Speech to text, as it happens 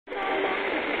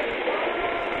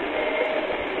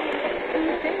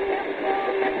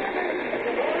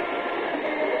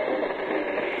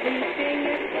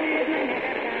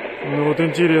Ну вот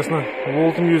интересно,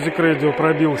 World Music Radio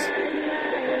пробилось.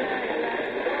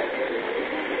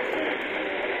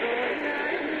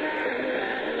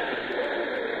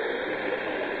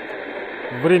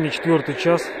 Время 4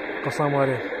 час по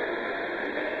Самаре.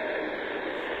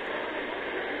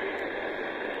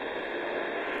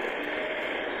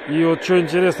 И вот что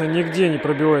интересно, нигде не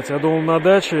пробивается. Я думал, на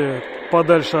даче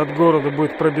подальше от города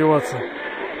будет пробиваться.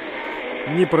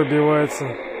 Не пробивается.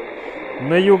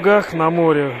 На югах, на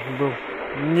море был.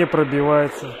 Не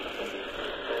пробивается.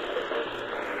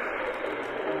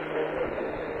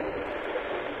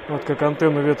 Вот как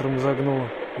антенну ветром изогнуло.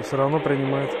 И все равно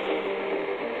принимает.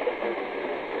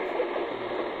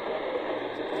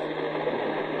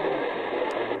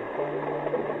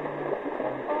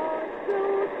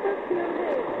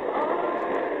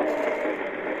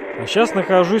 А сейчас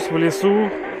нахожусь в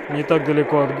лесу, не так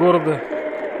далеко от города.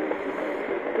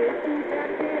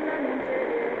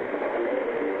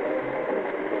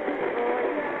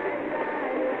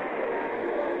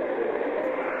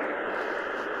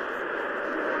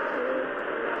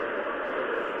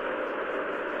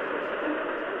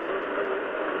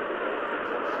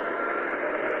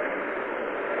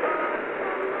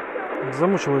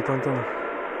 Замучила эта антенна.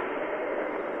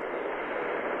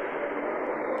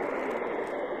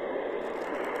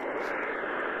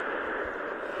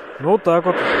 Ну вот так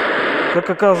вот. Как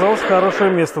оказалось,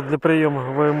 хорошее место для приема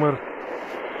ВМР.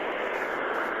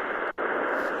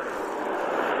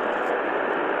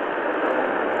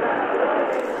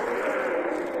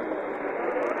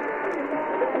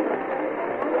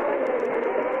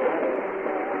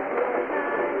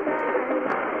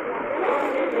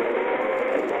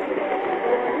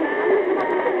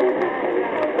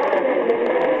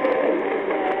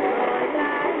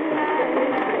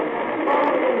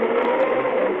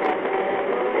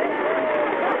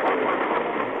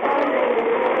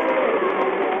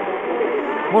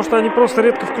 Может, они просто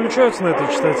редко включаются на этой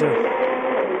частоте?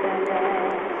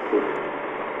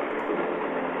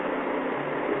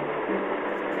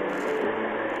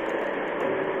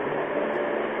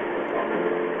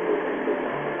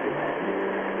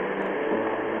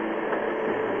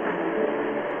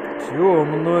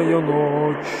 Темная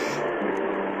ночь.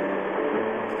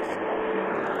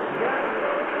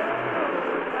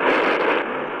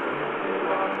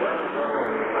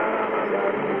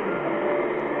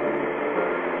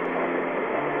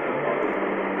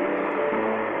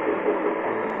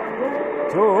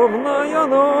 Темная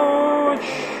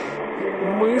ночь,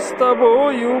 мы с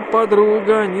тобою,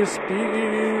 подруга, не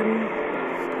спим.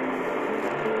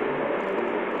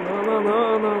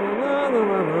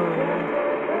 На-на-на-на-на-на-на-на.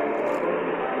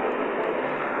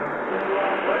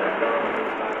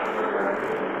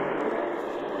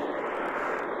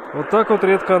 Вот так вот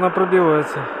редко она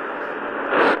пробивается.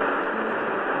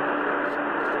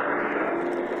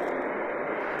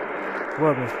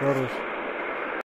 Ладно, хорош.